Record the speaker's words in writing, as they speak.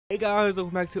Hey guys,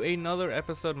 welcome back to another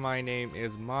episode. My name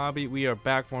is Mabi. We are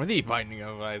back for the Binding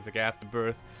of Isaac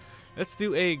Afterbirth. Let's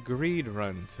do a greed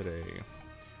run today.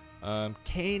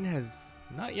 Cain has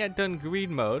not yet done greed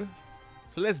mode,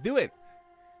 so let's do it.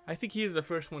 I think he is the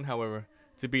first one, however,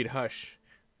 to beat Hush.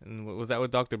 And was that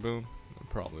with Dr. Boom? It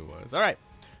probably was. Alright,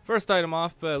 first item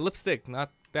off, lipstick.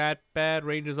 Not that bad,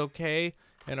 range is okay.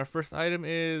 And our first item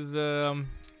is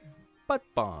butt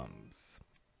bombs.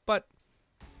 Butt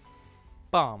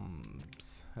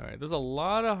bombs. Alright, there's a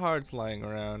lot of hearts lying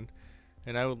around,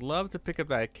 and I would love to pick up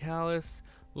that callus.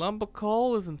 Lump of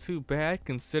coal isn't too bad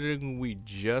considering we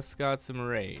just got some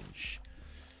rage.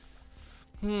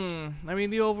 I mean,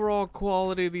 the overall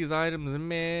quality of these items,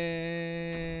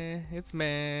 meh. It's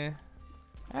meh.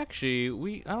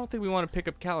 Actually, I don't think we want to pick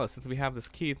up callus since we have this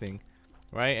key thing,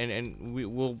 right? And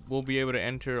we'll be able to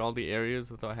enter all the areas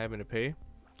without having to pay.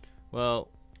 Well,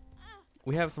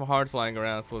 we have some hearts lying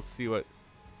around, so let's see what.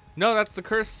 No, that's the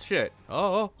cursed shit.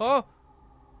 Oh.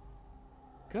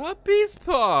 Guppy's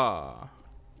paw.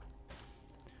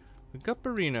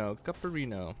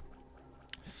 Gupperino.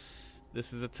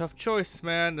 This is a tough choice,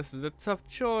 man. This is a tough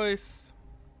choice.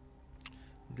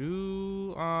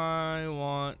 Do I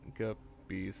want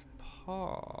Guppy's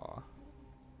paw?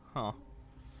 Huh.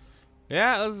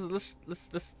 Yeah, let's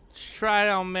try it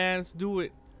out, man. Let's do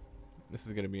it. This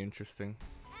is gonna be interesting.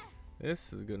 I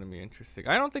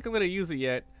don't think I'm gonna use it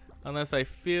yet, unless I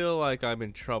feel like I'm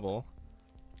in trouble.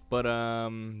 But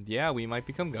yeah, we might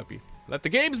become Guppy. Let the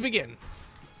games begin.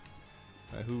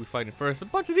 Who we fighting first? A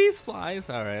bunch of these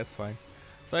flies. All right, that's fine.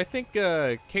 So I think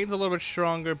Cain's a little bit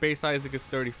stronger. Base Isaac is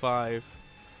 35.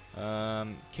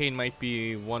 Cain might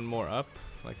be one more up,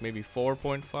 like maybe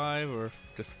 4.5 or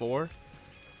just 4.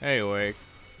 Anyway,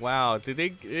 wow,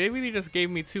 they really just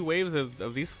gave me 2 waves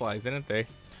of these flies, didn't they?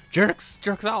 Jerks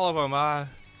all of them.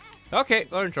 Okay,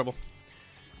 we're in trouble.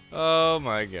 Oh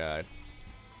my god.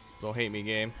 Don't hate me,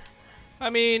 game. I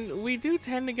mean, we do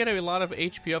tend to get a lot of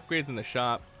HP upgrades in the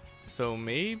shop, so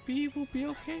maybe we'll be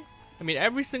okay. I mean,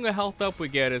 every single health up we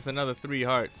get is another 3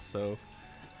 hearts, so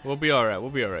we'll be alright. We'll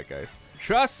be alright, guys.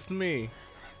 Trust me.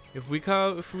 If we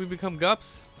become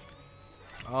Gups,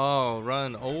 oh,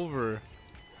 run over.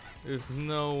 There's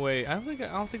no way. I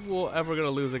don't think we'll ever gonna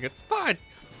lose against. Fine.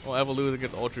 We'll ever lose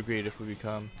against Ultra Greed if we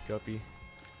become Guppy.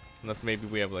 Unless maybe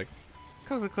we have like,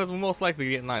 because we'll most likely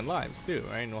get 9 lives too,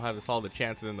 right? And we'll have all the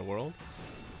chances in the world.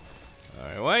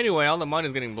 Alright, well anyway, all the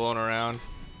money's getting blown around.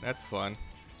 That's fun.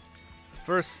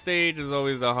 First stage is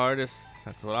always the hardest.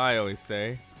 That's what I always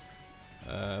say.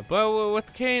 But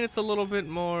with Cain, it's a little bit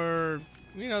more,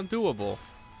 you know, doable.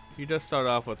 You just start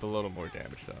off with a little more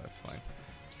damage, so that's fine.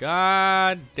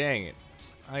 God dang it.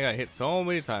 I got hit so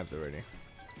many times already.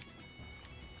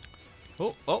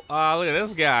 Oh, look at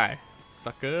this guy.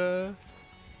 Sucker.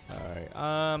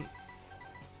 Alright,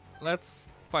 let's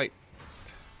fight.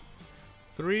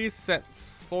 3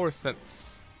 sets, 4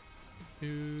 sets. Oh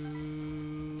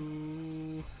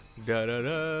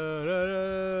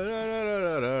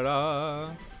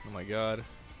my god.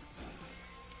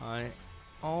 I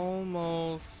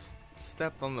almost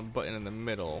stepped on the button in the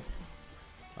middle.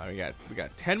 Alright, we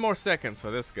got 10 more seconds for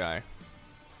this guy.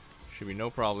 Should be no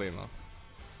problemo.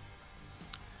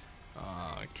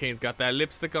 Cain's got that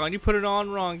lipstick on. You put it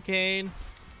on wrong, Cain.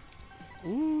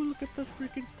 Ooh, look at the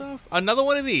freaking stuff. Another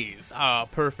one of these. Ah,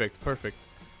 perfect.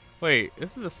 Wait,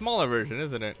 this is a smaller version,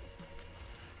 isn't it?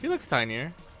 He looks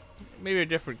tinier. Maybe a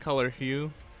different color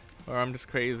hue. Or I'm just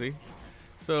crazy.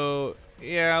 So,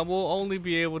 yeah, we'll only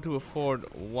be able to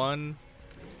afford 1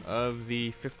 of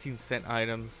the 15-cent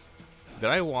items. Did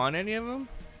I want any of them?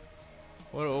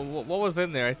 What was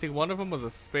in there? I think one of them was a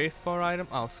spacebar item.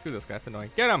 Oh, screw this guy. That's annoying.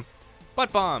 Get him!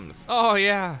 Butt bombs! Oh,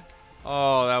 yeah!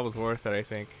 Oh, that was worth it, I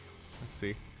think. Let's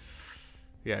see.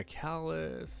 Yeah,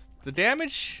 callus. The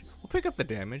damage? We'll pick up the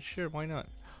damage. Sure, why not?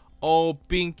 Oh,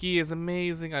 Binky is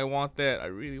amazing. I want that. I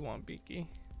really want Binky.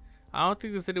 I don't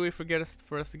think there's any way for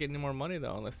us to get any more money,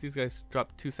 though, unless these guys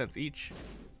drop 2 cents each.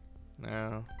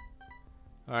 No.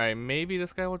 Alright, maybe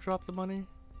this guy will drop the money.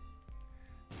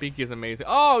 Binky is amazing.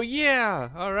 Oh, yeah!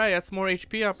 Alright, that's more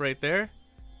HP up right there.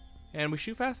 And we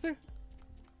shoot faster?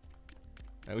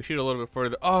 Yeah, we shoot a little bit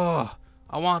further. Oh,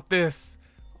 I want this.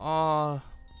 Oh.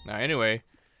 Now, anyway.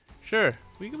 Sure.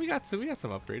 We got some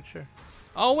upgrades, sure.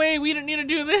 Oh, wait, we didn't need to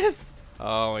do this.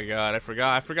 Oh, my God. I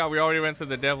forgot we already went to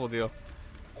the devil deal.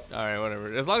 Alright,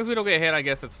 whatever. As long as we don't get hit, I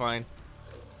guess it's fine.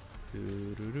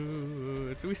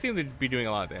 So we seem to be doing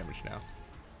a lot of damage now.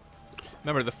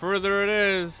 Remember, the further it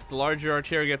is, the larger our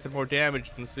chair gets and more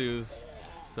damage ensues.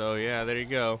 So, yeah, there you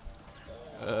go.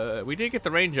 We did get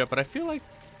the range up, but I feel like,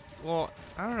 well,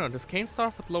 I don't know. Does Cain start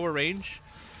off with lower range?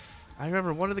 I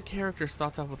remember one of the characters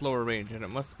starts off with lower range, and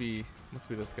it must be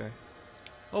this guy.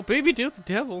 Oh, baby dude, the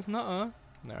devil. Nuh-uh.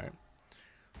 Alright.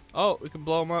 Oh, we can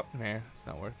blow him up. Nah, it's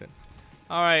not worth it.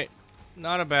 Alright.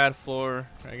 Not a bad floor,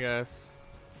 I guess.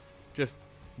 Just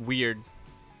weird.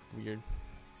 Weird.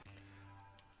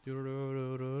 Okay,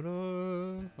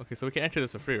 so we can enter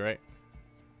this for free, right?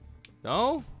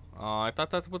 No? Oh, I thought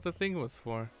that's what the thing was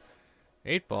for.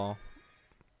 8-ball.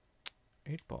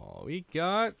 8-ball. We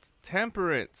got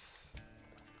temperance.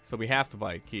 So we have to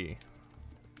buy a key.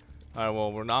 Alright,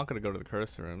 well, we're not going to go to the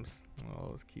cursor rooms. All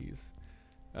those keys.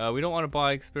 We don't want to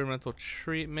buy experimental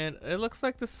treatment. It looks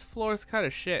like this floor is kind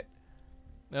of shit.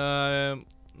 Let's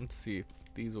see if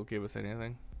these will give us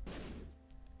anything.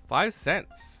 5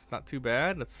 cents. Not too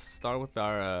bad. Let's start with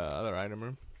our other item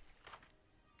room.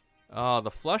 Oh,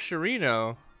 the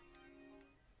flusherino.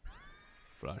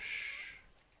 Flush.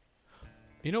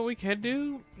 You know what we can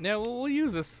do? Yeah, we'll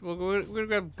use this. We're gonna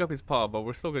grab Guppy's paw, but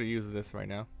we're still gonna use this right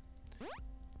now.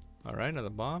 Alright, another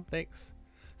bomb. Thanks.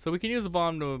 So we can use the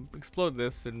bomb to explode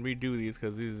this and redo these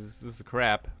because this is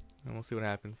crap. And we'll see what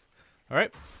happens.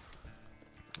 Alright.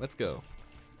 Let's go.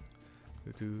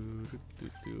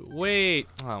 Wait.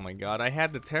 Oh my god. I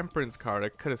had the temperance card. I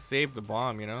could have saved the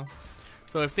bomb, you know?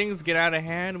 So if things get out of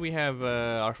hand, we have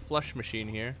our flush machine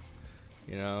here.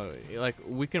 You know, like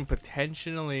we can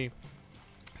potentially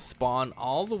spawn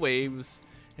all the waves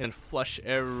and flush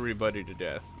everybody to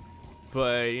death.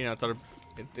 But, you know,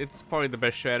 it's probably the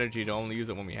best strategy to only use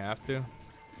it when we have to.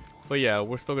 But yeah,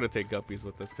 we're still going to take guppies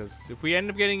with us because if we end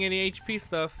up getting any HP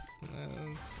stuff,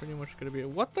 pretty much going to be...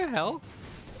 What the hell?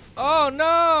 Oh,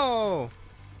 no!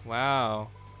 Wow.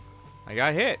 I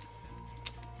got hit.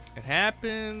 It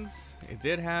happens. It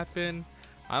did happen.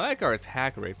 I like our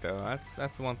attack rate, though.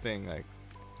 That's one thing like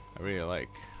I really like.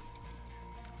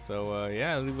 So,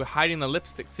 yeah, we're hiding the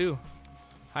lipstick, too.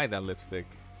 Hide that lipstick.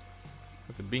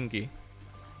 With the binky.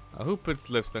 Who puts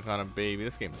lipstick on a baby?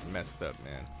 This game is messed up,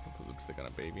 man. Who put lipstick on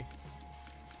a baby?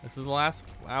 This is the last...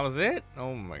 That was it?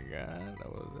 Oh, my God.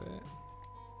 That was it.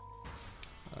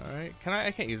 Alright. Can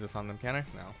I can't use this on them, can I?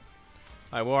 No.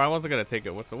 Alright, well, I wasn't going to take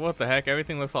it. What the heck?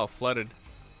 Everything looks all flooded.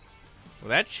 Well,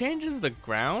 that changes the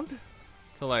ground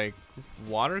to, like,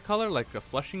 watercolor, like a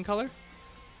flushing color?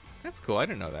 That's cool. I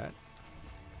didn't know that.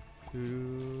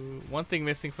 One thing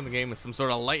missing from the game is some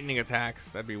sort of lightning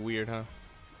attacks. That'd be weird, huh?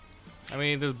 I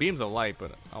mean, there's beams of light,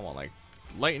 but I want, like,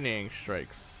 lightning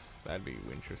strikes. That'd be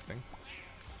interesting.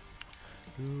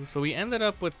 So we ended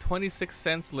up with 26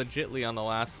 cents legitly on the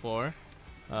last floor.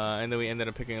 And then we ended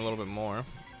up picking a little bit more.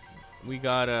 We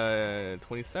got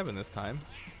 27 this time.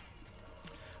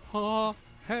 Ha,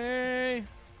 hey,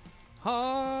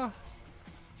 ha,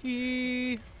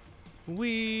 he,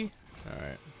 we.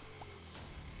 Alright.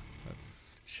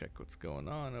 Let's check what's going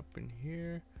on up in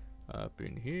here. Up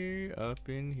in here, up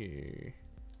in here.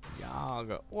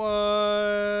 Yaga.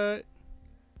 What?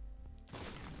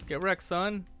 Get wrecked,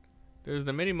 son. There's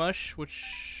the mini mush,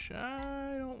 which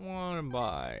I don't want to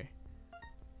buy.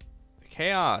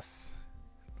 Chaos.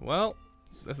 Well,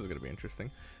 this is gonna be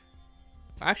interesting.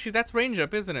 Actually, that's range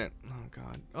up, isn't it? Oh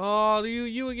god. Oh,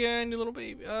 you again, you little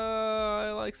baby.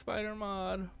 I like spider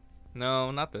mod. No,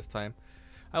 not this time.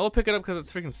 I will pick it up because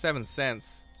it's freaking 7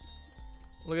 cents.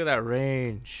 Look at that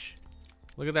range.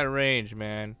 Look at that range,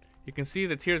 man. You can see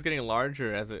the tier's getting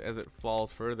larger as it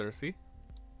falls further. See?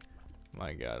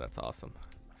 My god, that's awesome.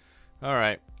 All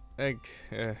right. All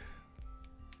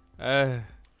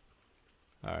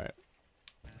right.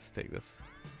 Let's take this.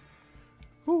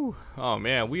 Whew. Oh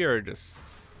man, we're just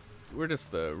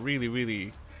really,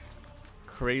 really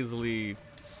crazily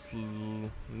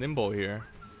nimble here.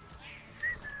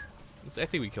 I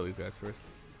think we kill these guys first.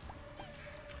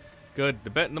 Good.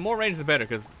 The more range, the better.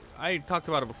 Because I talked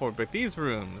about it before, but these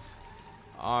rooms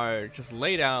are just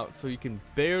laid out so you can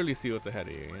barely see what's ahead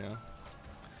of you. You know.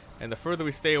 And the further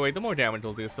we stay away, the more damage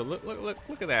we'll do. So look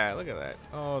at that. Look at that.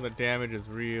 Oh, the damage is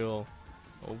real.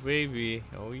 Oh baby.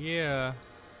 Oh yeah.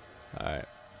 All right.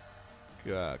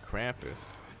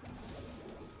 Krampus.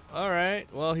 Alright,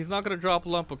 well, he's not going to drop a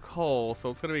lump of coal, so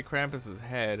it's going to be Krampus's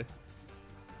head,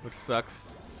 which sucks.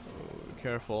 Oh,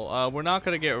 careful. We're not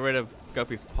going to get rid of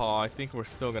Guppy's paw. I think we're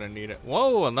still going to need it.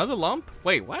 Whoa, another lump?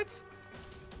 Wait, what?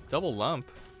 Double lump.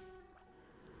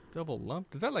 Double lump?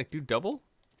 Does that, like, do double?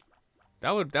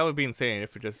 That would be insane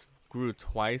if it just grew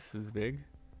twice as big.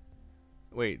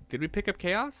 Wait, did we pick up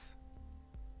Chaos?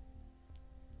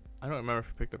 I don't remember if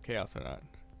we picked up Chaos or not.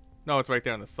 No, it's right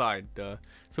there on the side.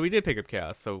 So we did pick up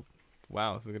Chaos. So,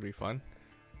 wow, this is going to be fun.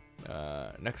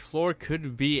 Next floor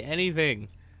could be anything.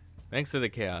 Thanks to the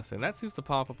Chaos. And that seems to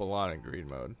pop up a lot in greed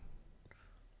mode.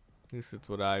 At least it's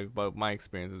what my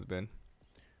experience has been.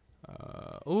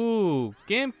 Ooh,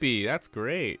 Gimpy. That's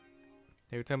great.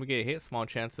 Every time we get hit, small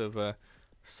chance of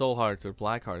soul hearts or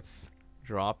black hearts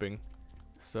dropping.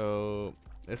 So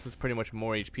this is pretty much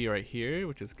more HP right here,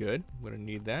 which is good. I'm gonna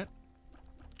need that.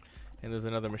 And there's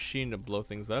another machine to blow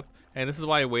things up. And this is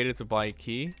why I waited to buy a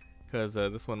key, because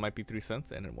this one might be 3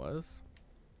 cents, and it was.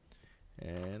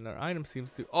 And our item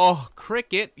seems to... Oh,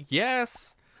 cricket!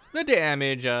 Yes! The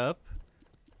damage up.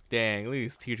 Dang, look at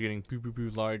these tears getting boo boo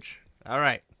boo large.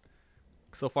 Alright.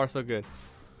 So far, so good.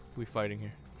 We fighting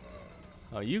here.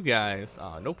 Oh, you guys.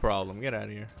 Oh, no problem. Get out of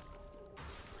here.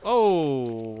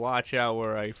 Oh, watch out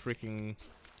where I freaking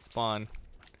spawn.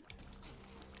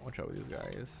 Watch out with these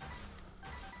guys.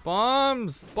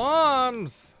 Bombs!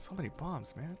 Bombs! So many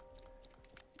bombs, man.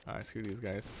 Alright, screw these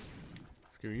guys.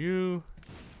 Screw you.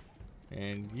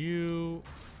 And you.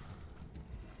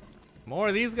 More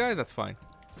of these guys? That's fine.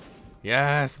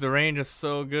 Yes, the range is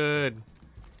so good.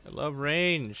 I love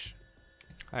range.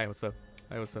 Hi, what's up?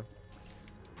 Hi, what's up?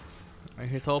 I'm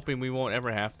just hoping we won't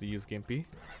ever have to use Gimpy.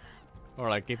 Or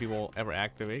like Gimpy won't ever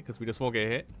activate because we just won't get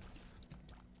hit.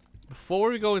 Before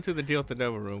we go into the deal with the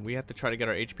devil room, we have to try to get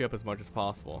our HP up as much as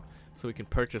possible so we can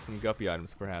purchase some guppy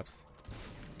items perhaps.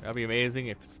 That'd be amazing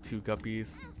if it's 2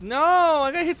 guppies. No,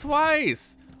 I got hit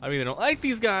twice. I really don't like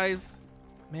these guys.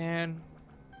 Man,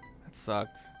 that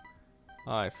sucked.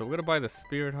 Alright, so we're gonna buy the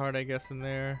spirit heart, I guess, in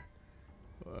there.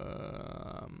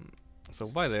 So we'll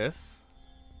buy this.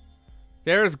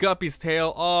 There's Guppy's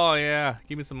tail. Oh yeah,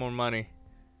 give me some more money,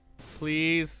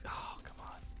 please. Oh come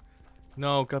on.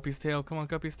 No, Guppy's tail. Come on,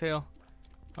 Guppy's tail.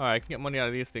 Alright, I can get money out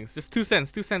of these things. Just 2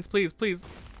 cents. 2 cents, please, please.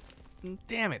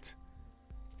 Damn it.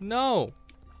 No.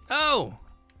 Oh,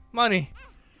 money.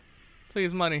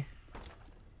 Please, money.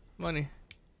 Money.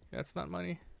 That's not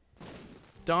money.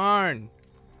 Darn.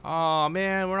 Oh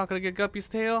man, we're not gonna get Guppy's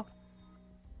tail.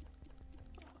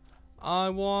 I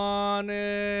want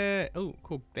it. Oh,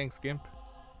 cool. Thanks, Gimp.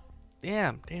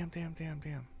 Damn, damn, damn, damn,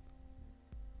 damn.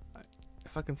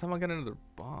 If I can somehow get another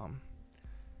bomb.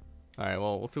 Alright,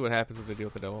 well, we'll see what happens with the deal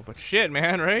with the devil. But shit,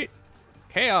 man, right?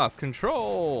 Chaos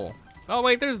control. Oh,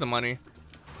 wait, there's the money.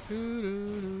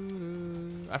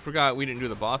 I forgot we didn't do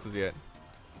the bosses yet.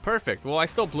 Perfect. Well, I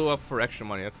still blew up for extra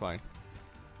money. That's fine.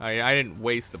 I didn't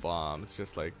waste the bomb. It's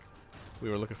just like we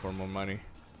were looking for more money.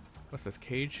 What's this,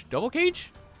 cage? Double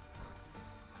cage?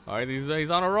 Alright, he's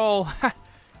on a roll.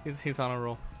 he's on a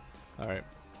roll. Alright.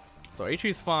 So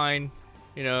HP's fine.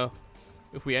 You know,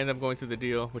 if we end up going to the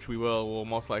deal, which we will, we'll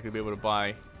most likely be able to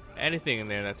buy anything in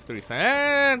there that's 3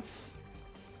 cents.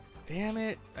 Damn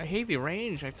it. I hate the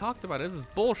range. I talked about it. This is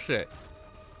bullshit.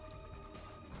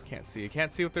 Can't see.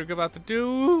 Can't see what they're about to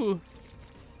do.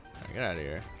 Right, get out of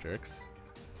here, jerks.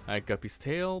 Alright, Guppy's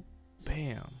tail.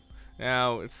 Bam.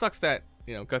 Now, it sucks that,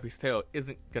 you know, Guppy's tail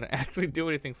isn't gonna actually do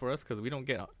anything for us because we don't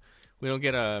get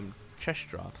chest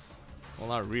drops. Well,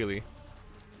 not really.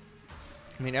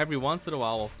 I mean, every once in a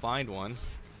while we'll find one.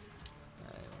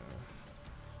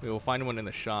 We will find one in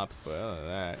the shops, but other than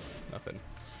that, nothing.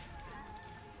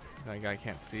 That guy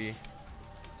can't see.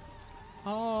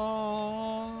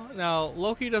 Oh, now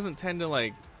Loki doesn't tend to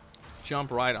like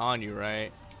jump right on you,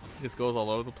 right? He just goes all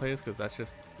over the place because that's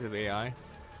just his AI.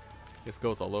 Just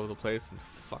goes all over the place and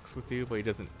fucks with you, but he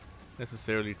doesn't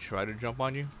necessarily try to jump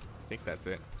on you. I think that's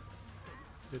it.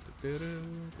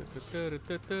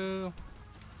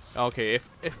 Okay, if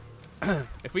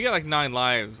if we get like 9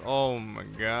 lives, oh my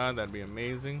god, that'd be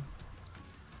amazing.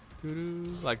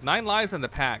 Like 9 lives and the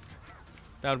pact,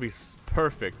 that would be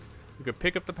perfect. We could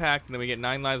pick up the pact and then we get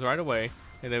 9 lives right away,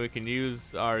 and then we can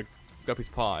use our Guppy's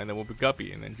paw, and then we'll be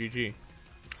Guppy, and then GG.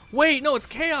 Wait, no, it's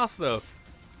chaos though.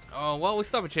 Oh well, we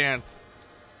still have a chance.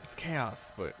 It's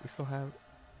chaos, but we still have.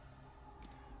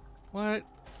 What?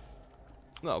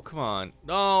 No, come on.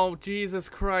 Oh, Jesus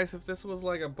Christ. If this was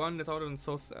like abundance, I would have been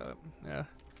so sad. Yeah.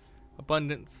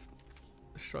 Abundance.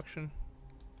 Destruction.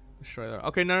 Destroy that.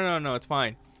 Okay, no, it's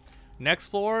fine. Next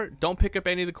floor, don't pick up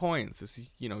any of the coins. Just,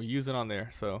 you know, use it on there.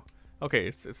 So, okay,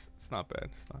 it's not bad.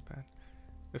 It's not bad.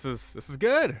 This is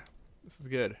good. This is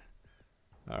good.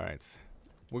 All right.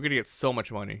 We're going to get so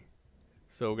much money.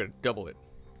 So, we're going to double it.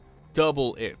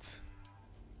 Double it.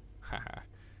 Haha.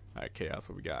 All right, chaos,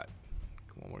 what we got?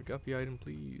 One more guppy item,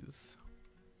 please.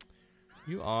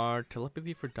 You are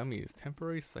telepathy for dummies.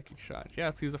 Temporary psychic shot. Yeah,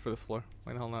 let's use it for this floor.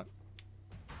 Why the hell not?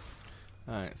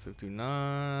 Alright, so do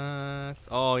not.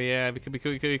 Oh, yeah,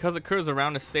 because it curves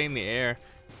around to stay in the air,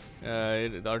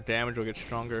 our damage will get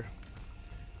stronger.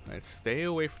 Alright, stay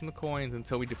away from the coins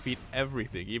until we defeat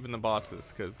everything, even the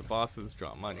bosses, because the bosses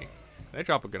drop money. They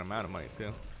drop a good amount of money,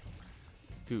 too.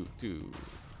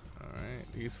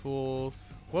 Alright, these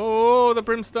fools. Whoa, the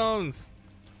brimstones!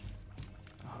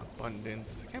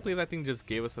 abundance. I can't believe that thing just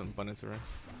gave us an abundance run.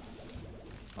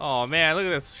 Oh man, look at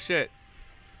this shit.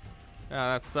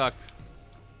 Yeah, that sucked.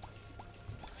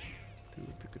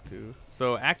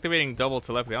 So activating double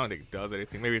telepathy, I don't think it does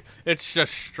anything. Maybe it's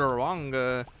just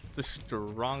stronger. It's a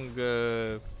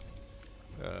stronger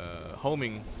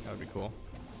homing. That would be cool.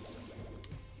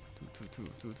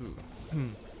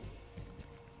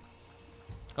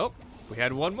 Oh, we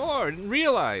had one more. I didn't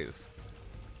realize.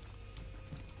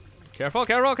 Careful,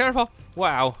 careful, careful.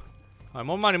 Wow. All right,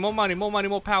 more money, more money, more money,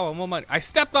 more power, more money. I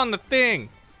stepped on the thing.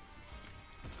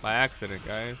 By accident,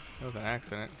 guys. It was an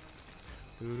accident.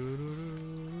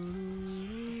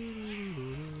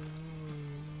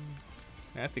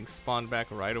 That thing spawned back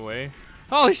right away.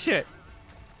 Holy shit!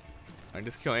 Alright,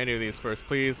 just kill any of these first,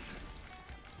 please.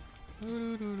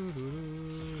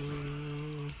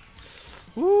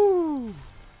 Woo!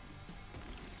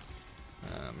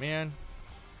 Man.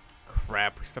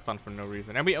 Crap, we stepped on for no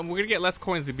reason. And we're gonna get less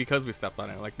coins because we stepped on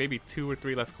it. Like maybe 2 or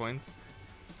 3 less coins.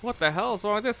 What the hell is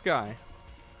wrong with this guy?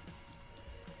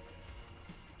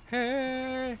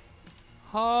 Hey!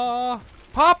 Ha!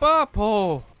 Pop up!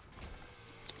 Oh!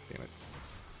 Damn it.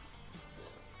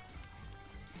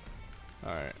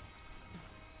 Alright.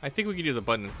 I think we could use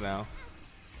abundance now.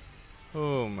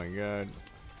 Oh my god.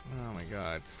 Oh my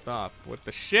god. Stop. What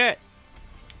the shit?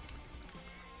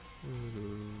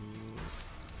 Ooh.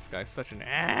 This guy's such an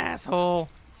asshole.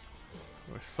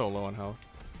 We're so low on health.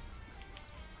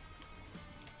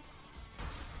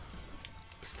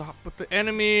 Stop with the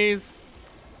enemies.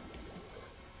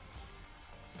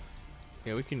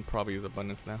 Yeah, we can probably use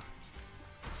abundance now.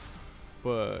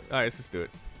 But, alright, let's just do it.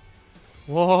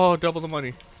 Whoa, double the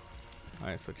money.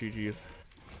 Alright, so GG's.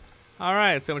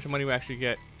 Alright, let's see how much money we actually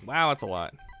get. Wow, that's a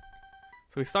lot.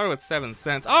 So we started with 7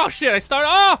 cents. Oh shit, I started.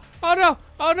 Oh no,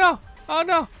 oh no, oh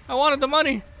no. I wanted the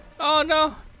money. Oh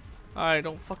no. Alright,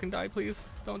 don't fucking die, please.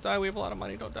 Don't die, we have a lot of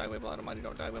money. Don't die, we have a lot of money.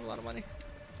 Don't die, we have a lot of money.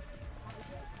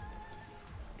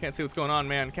 Can't see what's going on,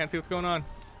 man. Can't see what's going on.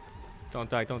 Don't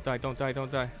die, don't die, don't die,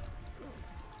 don't die.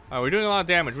 Alright, we're doing a lot of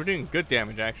damage. We're doing good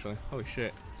damage, actually. Holy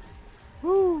shit.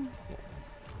 Woo.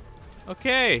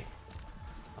 Okay.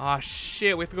 Ah,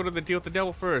 shit. We have to go to the deal with the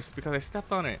devil first because I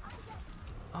stepped on it.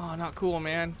 Oh, not cool,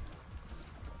 man.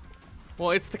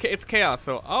 Well, it's chaos,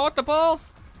 so... Oh, what the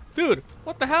balls? Dude,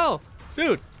 what the hell?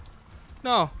 Dude.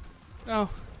 No. No.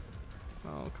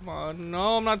 Oh, come on.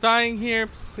 No, I'm not dying here.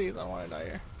 Please, I don't want to die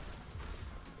here.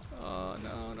 Oh,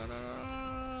 no, no, no,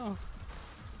 no, no.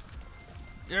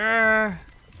 Yeah.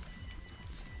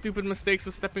 Stupid mistakes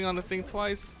of stepping on the thing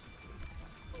twice.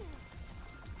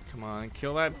 Come on,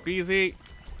 kill that BZ.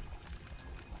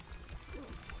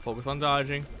 Focus on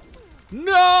dodging.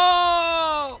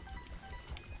 No!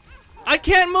 I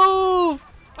can't move!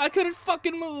 I couldn't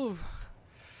fucking move.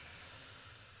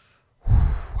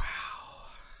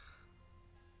 Wow.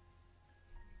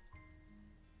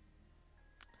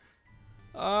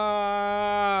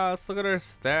 Let's look at our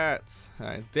stats.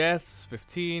 Alright, deaths,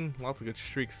 15. Lots of good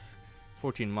streaks.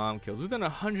 14 mom kills. We've done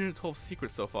 112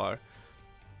 secrets so far.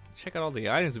 Check out all the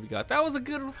items we got. That was a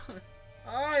good run.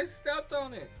 Oh, I stepped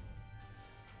on it.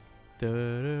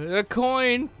 The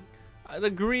coin.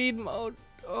 The greed mode.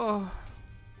 Oh.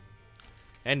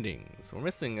 Endings. We're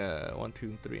missing 1,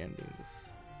 2, 3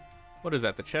 endings. What is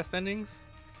that? The chest endings?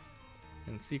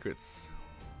 And secrets.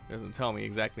 Doesn't tell me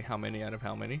exactly how many out of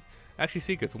how many. Actually,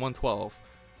 secrets 112.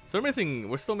 So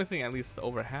we're still missing at least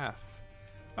over half.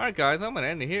 Alright guys, I'm gonna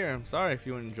end it here. I'm sorry if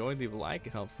you enjoyed, leave a like,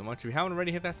 it helps so much. If you haven't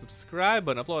already, hit that subscribe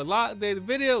button. Upload a lot of daily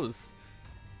videos.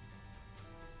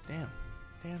 Damn.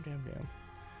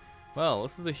 Well,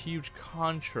 this is a huge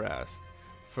contrast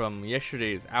from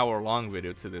yesterday's hour-long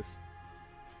video to this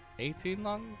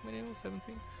 18-long video,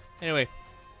 17. Anyway,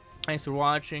 thanks for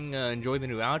watching. Enjoy the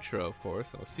new outro, of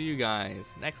course. I'll see you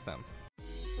guys next time.